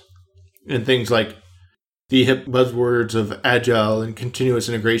principles and things like the hip buzzwords of agile and continuous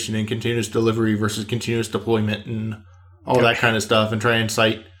integration and continuous delivery versus continuous deployment and all that kind of stuff, and try and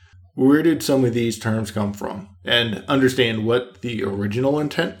cite where did some of these terms come from and understand what the original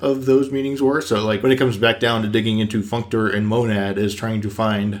intent of those meanings were. So like when it comes back down to digging into functor and monad is trying to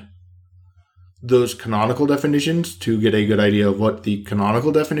find those canonical definitions to get a good idea of what the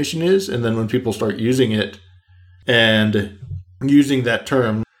canonical definition is. And then when people start using it and using that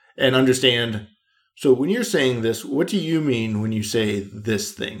term and understand, so when you're saying this, what do you mean when you say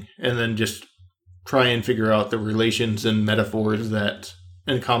this thing? And then just try and figure out the relations and metaphors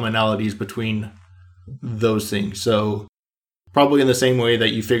and commonalities between those things. So probably in the same way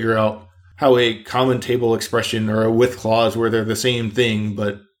that you figure out how a common table expression or a with clause where they're the same thing,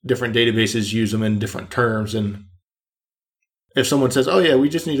 but different databases use them in different terms. And if someone says, oh yeah, we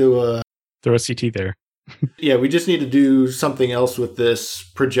just need to throw a CT there. Yeah, we just need to do something else with this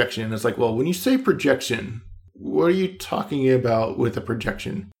projection. It's like, well, when you say projection, what are you talking about with a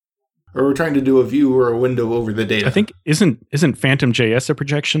projection? Or we're trying to do a view or a window over the data. I think isn't Phantom.js a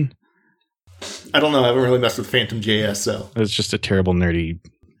projection? I don't know. I haven't really messed with Phantom.js, so it's just a terrible nerdy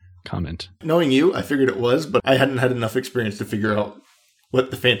comment. Knowing you, I figured it was, but I hadn't had enough experience to figure out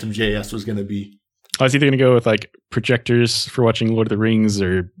what the Phantom.js was going to be. I was either going to go with like projectors for watching Lord of the Rings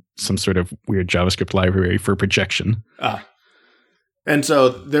or some sort of weird JavaScript library for projection. And so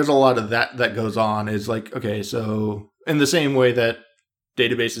there's a lot of that goes on. Is like, okay, so in the same way that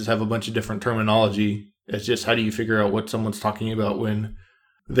databases have a bunch of different terminology, it's just how do you figure out what someone's talking about when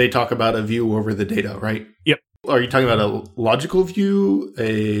they talk about a view over the data, right? Yep. Are you talking about a logical view,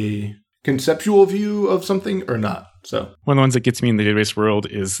 a conceptual view of something, or not? So one of the ones that gets me in the database world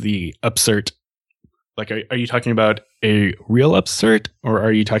is the upsert. Like, are you talking about a real upsert, or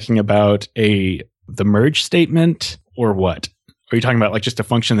are you talking about the merge statement, or what? Are you talking about like just a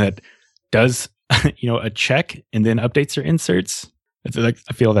function that does a check and then updates or inserts? I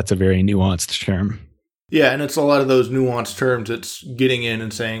feel that's a very nuanced term. Yeah, and it's a lot of those nuanced terms. It's getting in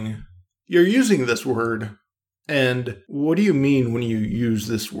and saying, you're using this word, and what do you mean when you use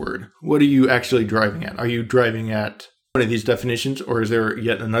this word? What are you actually driving at? Are you driving at one of these definitions, or is there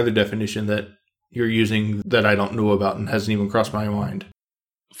yet another definition that you're using that I don't know about and hasn't even crossed my mind?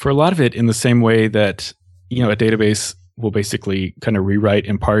 For a lot of it, in the same way that, a database will basically kind of rewrite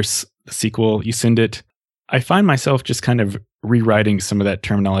and parse the SQL you send it, I find myself just kind of rewriting some of that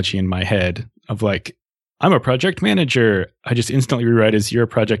terminology in my head of like, I'm a project manager. I just instantly rewrite as you're a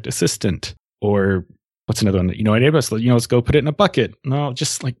project assistant. Or what's another one? A database, let's go put it in a bucket. No,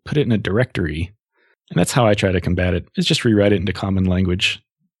 just like put it in a directory. And that's how I try to combat it, is just rewrite it into common language.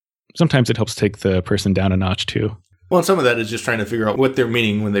 Sometimes it helps take the person down a notch too. Well, and some of that is just trying to figure out what they're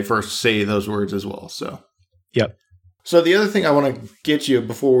meaning when they first say those words as well. So, yep. So the other thing I want to get you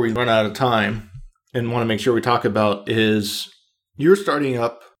before we run out of time and want to make sure we talk about is you're starting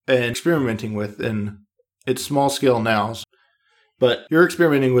up and experimenting with, and it's small scale now, but you're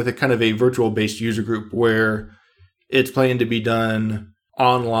experimenting with a kind of a virtual based user group where it's planned to be done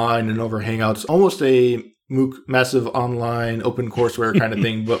online and over Hangouts, almost a MOOC, massive online open courseware kind of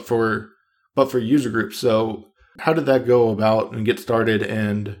thing, but for user groups. So how did that go about and get started,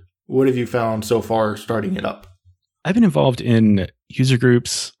 and what have you found so far starting it up? I've been involved in user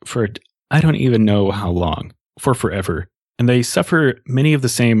groups for I don't even know how long, for forever. And they suffer many of the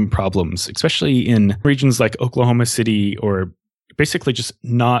same problems, especially in regions like Oklahoma City, or basically just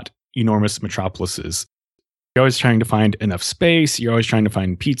not enormous metropolises. You're always trying to find enough space. You're always trying to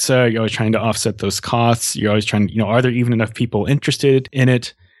find pizza. You're always trying to offset those costs. You're always trying, are there even enough people interested in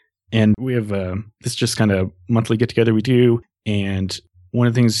it? And we have this just kind of monthly get together we do. And one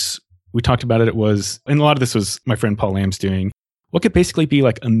of the things we talked about it was, and a lot of this was my friend Paul Lamb's doing, what could basically be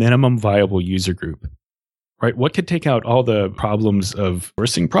like a minimum viable user group, right? What could take out all the problems of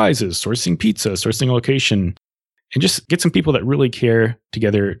sourcing prizes, sourcing pizza, sourcing location, and just get some people that really care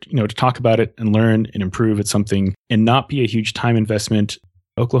together, to talk about it and learn and improve at something and not be a huge time investment.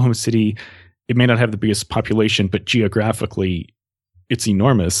 Oklahoma City, it may not have the biggest population, but geographically it's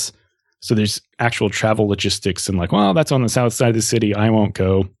enormous. So there's actual travel logistics and like, well, that's on the south side of the city. I won't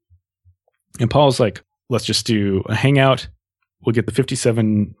go. And Paul's like, let's just do a hangout. We'll get the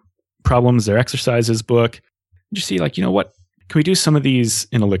 57 problems, their exercises book. Just see like, what? Can we do some of these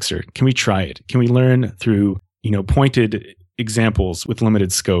in Elixir? Can we try it? Can we learn through, pointed examples with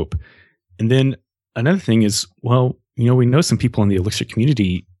limited scope? And then another thing is, well, we know some people in the Elixir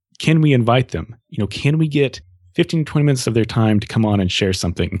community. Can we invite them? Can we get 15 to 20 minutes of their time to come on and share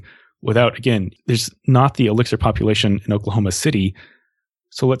something without, again, there's not the Elixir population in Oklahoma City.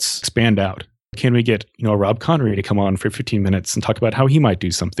 So let's expand out. Can we get, Rob Connery to come on for 15 minutes and talk about how he might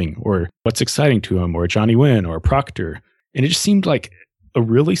do something, or what's exciting to him, or Johnny Wynn, or Proctor? And it just seemed like a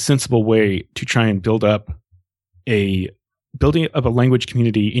really sensible way to try and building up a language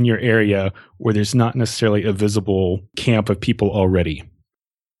community in your area where there's not necessarily a visible camp of people already.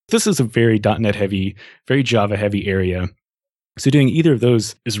 This is a very .NET heavy, very Java heavy area. So doing either of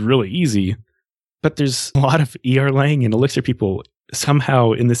those is really easy, but there's a lot of Erlang and Elixir people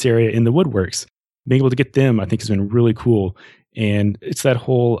somehow in this area in the woodworks. Being able to get them, I think, has been really cool. And it's that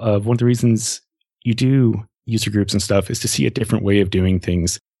whole of one of the reasons you do user groups and stuff is to see a different way of doing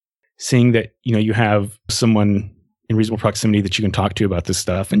things. Seeing that, you have someone in reasonable proximity that you can talk to about this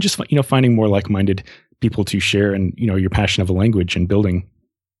stuff, and just, finding more like-minded people to share and, your passion of a language and building.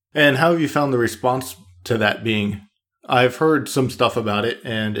 And how have you found the response to that being? I've heard some stuff about it,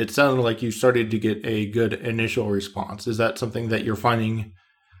 and it sounded like you started to get a good initial response. Is that something that you're finding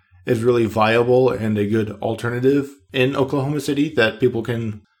is really viable and a good alternative in Oklahoma City that people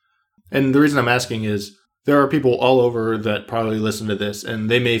can? And the reason I'm asking is there are people all over that probably listen to this, and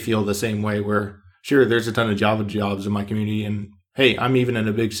they may feel the same way where, sure, there's a ton of Java jobs in my community, and hey, I'm even in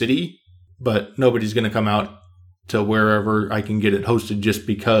a big city, but nobody's going to come out to wherever I can get it hosted just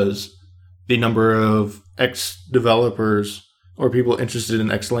because the number of X developers or people interested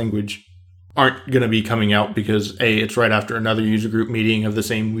in X language aren't going to be coming out because A, it's right after another user group meeting of the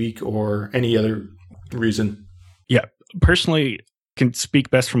same week or any other reason. Yeah, personally, can speak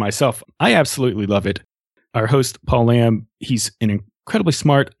best for myself. I absolutely love it. Our host, Paul Lamb, he's an incredibly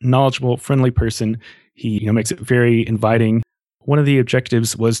smart, knowledgeable, friendly person. He makes it very inviting. one of the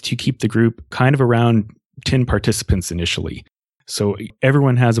objectives was to keep the group kind of around 10 participants initially. So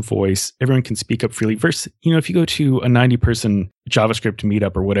everyone has a voice, everyone can speak up freely. Versus, if you go to a 90-person JavaScript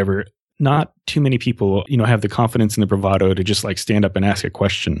meetup or whatever, not too many people, have the confidence and the bravado to just like stand up and ask a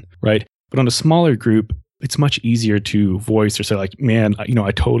question, right? But on a smaller group, it's much easier to voice or say like, man,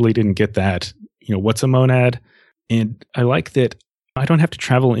 I totally didn't get that. What's a monad? And I like that I don't have to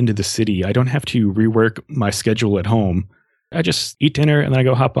travel into the city. I don't have to rework my schedule at home. I just eat dinner and then I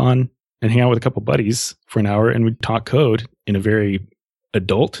go hop on and hang out with a couple buddies for an hour and we talk code in a very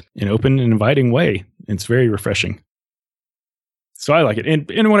adult and open and inviting way. It's very refreshing. So I like it.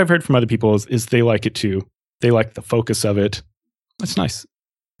 And what I've heard from other people is they like it too. They like the focus of it. It's nice.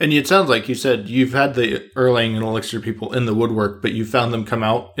 And it sounds like you said you've had the Erlang and Elixir people in the woodwork, but you found them come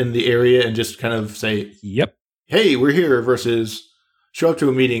out in the area and just kind of say, yep, hey, we're here, versus show up to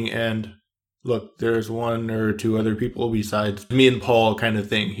a meeting and look, there's one or two other people besides me and Paul kind of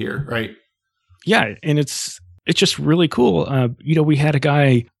thing here, right? Yeah, and it's just really cool. We had a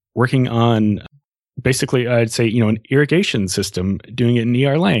guy working on basically, I'd say, an irrigation system, doing it in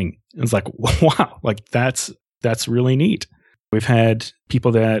Erlang. It's like, wow, like that's really neat. We've had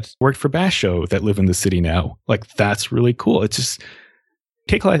people that worked for Basho that live in the city now. Like, that's really cool. It's just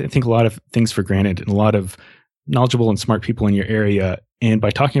I think a lot of things for granted, and a lot of knowledgeable and smart people in your area. And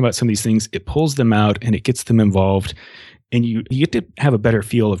by talking about some of these things, it pulls them out and it gets them involved. And you get to have a better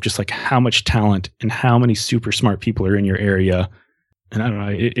feel of just like how much talent and how many super smart people are in your area. And I don't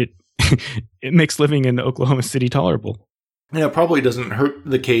know, it makes living in Oklahoma City tolerable. And it probably doesn't hurt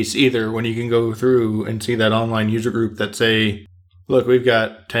the case either when you can go through and see that online user group that say, look, we've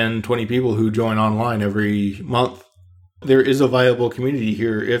got 10, 20 people who join online every month. There is a viable community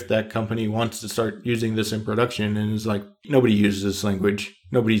here if that company wants to start using this in production and is like, nobody uses this language.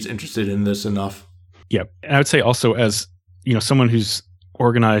 Nobody's interested in this enough. Yeah. And I would say also as, someone who's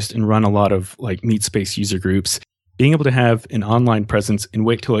organized and run a lot of like MeetSpace user groups, being able to have an online presence and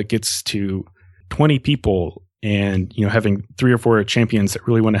wait till it gets to 20 people and, having 3 or 4 champions that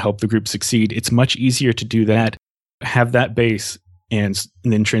really want to help the group succeed, it's much easier to do that, have that base, and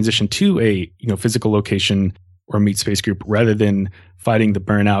then transition to a, physical location or MeetSpace group rather than fighting the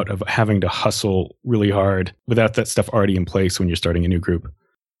burnout of having to hustle really hard without that stuff already in place when you're starting a new group.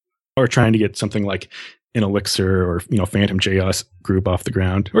 Or trying to get something like an Elixir or, Phantom.js group off the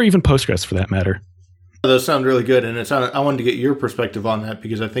ground, or even Postgres for that matter. Those sound really good. And I wanted to get your perspective on that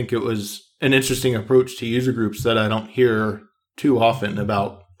because I think it was an interesting approach to user groups that I don't hear too often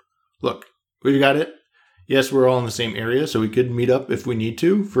about. Look, we've got it. Yes, we're all in the same area, so we could meet up if we need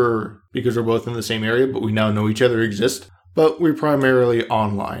to because we're both in the same area, but we now know each other exist. But we're primarily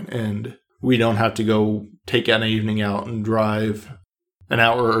online, and we don't have to go take an evening out and drive an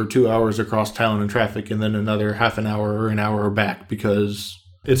hour or 2 hours across town in traffic and then another half an hour or an hour back because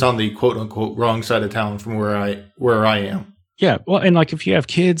it's on the quote-unquote wrong side of town from where I am. Yeah, well, and like if you have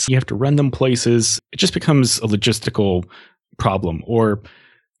kids, you have to run them places. It just becomes a logistical problem. Or,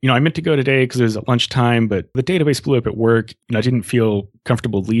 I meant to go today because it was at lunchtime, but the database blew up at work, and I didn't feel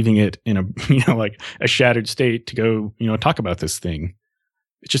comfortable leaving it in a, like a shattered state to go, talk about this thing.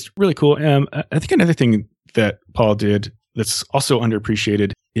 It's just really cool. I think another thing that Paul did that's also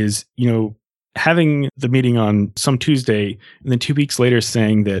underappreciated is, having the meeting on some Tuesday and then 2 weeks later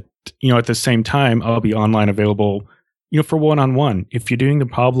saying that, at the same time, I'll be online available, for one-on-one. If you're doing the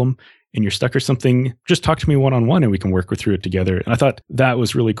problem and you're stuck or something, just talk to me one-on-one and we can work through it together. And I thought that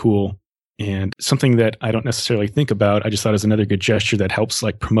was really cool and something that I don't necessarily think about. I just thought it was another good gesture that helps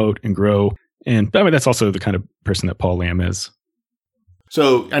like promote and grow. And that's also the kind of person that Paul Lamb is.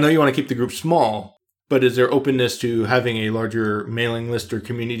 So I know you want to keep the group small, but is there openness to having a larger mailing list or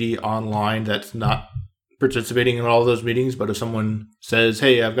community online that's not participating in all those meetings? But if someone says,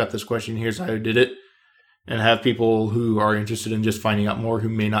 hey, I've got this question, here's how I did it, and have people who are interested in just finding out more who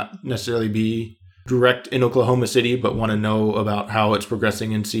may not necessarily be direct in Oklahoma City, but want to know about how it's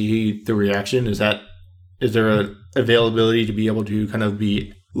progressing and see the reaction, is there an availability to be able to kind of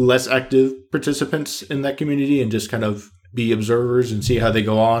be less active participants in that community and just kind of be observers and see how they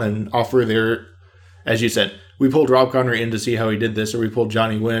go on and offer their, as you said, we pulled Rob Connery in to see how he did this, or we pulled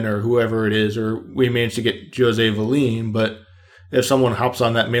Johnny Wynn or whoever it is, or we managed to get Jose Valim. But if someone hops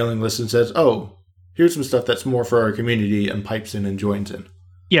on that mailing list and says, oh, here's some stuff that's more for our community and pipes in and joins in.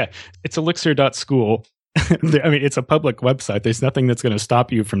 Yeah, it's elixir.school. It's a public website. There's nothing that's going to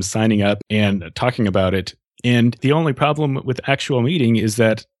stop you from signing up and talking about it. And the only problem with actual meeting is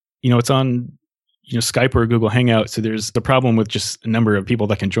that, it's on Skype or Google Hangout. So there's the problem with just a number of people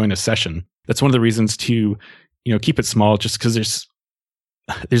that can join a session. That's one of the reasons to, keep it small, just because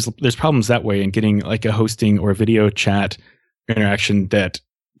there's problems that way, and getting like a hosting or a video chat interaction that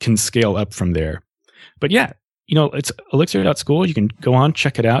can scale up from there. But yeah, it's elixir.school. You can go on,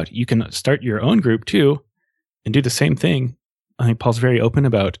 check it out. You can start your own group too and do the same thing. I think Paul's very open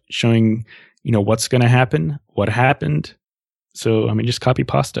about showing, what's going to happen, what happened. So, just copy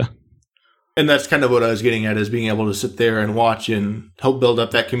pasta. And that's kind of what I was getting at, is being able to sit there and watch and help build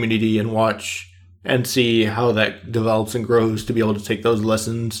up that community and watch and see how that develops and grows, to be able to take those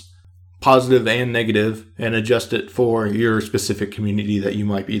lessons, positive and negative, and adjust it for your specific community that you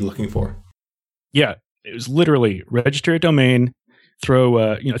might be looking for. Yeah, it was literally register a domain, throw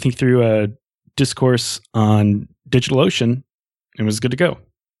a discourse on DigitalOcean, and it was good to go.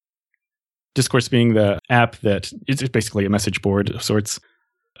 Discourse being the app that is basically a message board of sorts.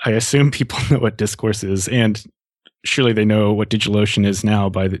 I assume people know what Discourse is, and surely they know what DigitalOcean is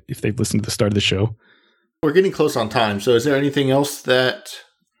now if they've listened to the start of the show. We're getting close on time, so is there anything else that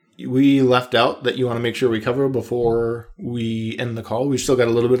we left out that you want to make sure we cover before we end the call? We've still got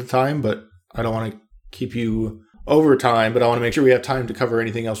a little bit of time, but I don't want to keep you over time, but I want to make sure we have time to cover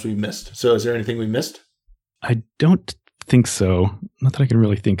anything else we missed. So is there anything we missed? I don't think so. Not that I can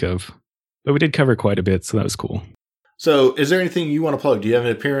really think of. But we did cover quite a bit, so that was cool. So is there anything you want to plug? Do you have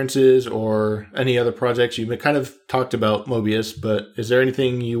any appearances or any other projects? You kind of talked about Mobius, but is there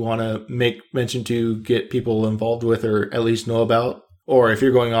anything you want to make mention to get people involved with, or at least know about? Or if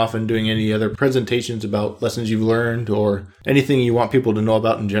you're going off and doing any other presentations about lessons you've learned, or anything you want people to know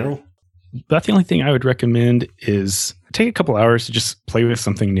about in general? But the only thing I would recommend is take a couple hours to just play with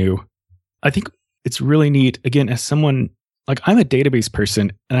something new. I think it's really neat. Again, as someone, I'm a database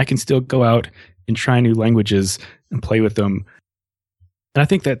person, and I can still go out and try new languages and play with them. And I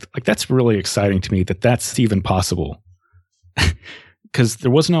think that that's really exciting to me, that that's even possible. Because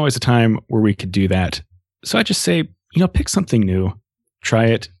there wasn't always a time where we could do that. So I just say, pick something new, try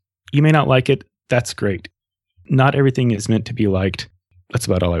it. You may not like it. That's great. Not everything is meant to be liked. That's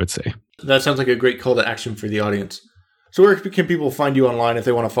about all I would say. That sounds like a great call to action for the audience. So where can people find you online if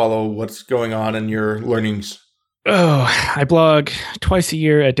they want to follow what's going on in your learnings? Oh, I blog twice a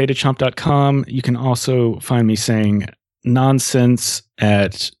year at datachomp.com. You can also find me saying nonsense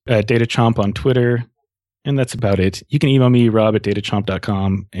at datachomp on Twitter. And that's about it. You can email me,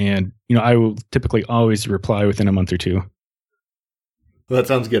 rob@datachomp.com. And, I will typically always reply within a month or two. Well, that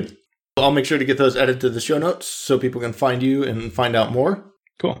sounds good. I'll make sure to get those added to the show notes so people can find you and find out more.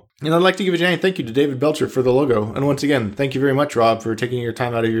 Cool. And I'd like to give a giant thank you to David Belcher for the logo. And once again, thank you very much, Rob, for taking your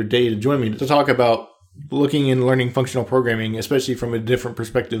time out of your day to join me to talk about looking and learning functional programming, especially from a different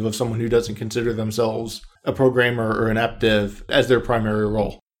perspective of someone who doesn't consider themselves a programmer or an app dev as their primary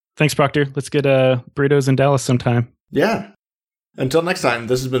role. Thanks, Proctor. Let's get burritos in Dallas sometime. Yeah. Until next time,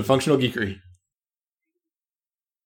 this has been Functional Geekery.